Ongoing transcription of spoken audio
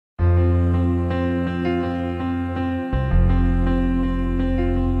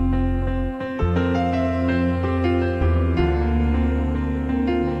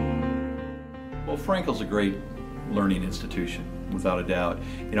Frankel's a great learning institution, without a doubt.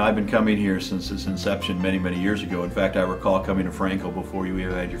 You know, I've been coming here since its inception many, many years ago. In fact, I recall coming to Frankel before you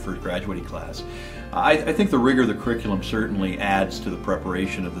even had your first graduating class. I think the rigor of the curriculum certainly adds to the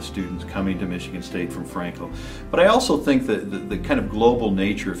preparation of the students coming to Michigan State from Frankel. But I also think that the kind of global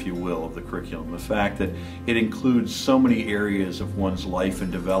nature, if you will, of the curriculum, the fact that it includes so many areas of one's life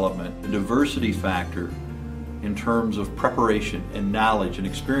and development, the diversity factor in terms of preparation and knowledge and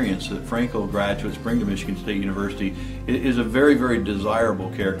experience that Frankel graduates bring to Michigan State University is a very, very desirable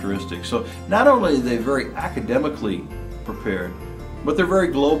characteristic. So not only are they very academically prepared, but they're very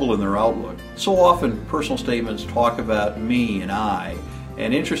global in their outlook. So often personal statements talk about me and I,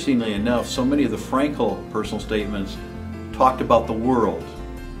 and interestingly enough, so many of the Frankel personal statements talked about the world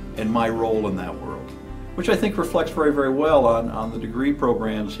and my role in that world, which I think reflects very, very well on the degree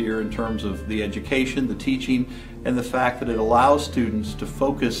programs here in terms of the education, the teaching, and the fact that it allows students to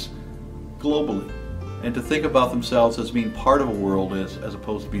focus globally and to think about themselves as being part of a world as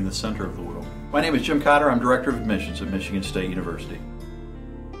opposed to being the center of the world. My name is Jim Cotter. I'm Director of Admissions at Michigan State University.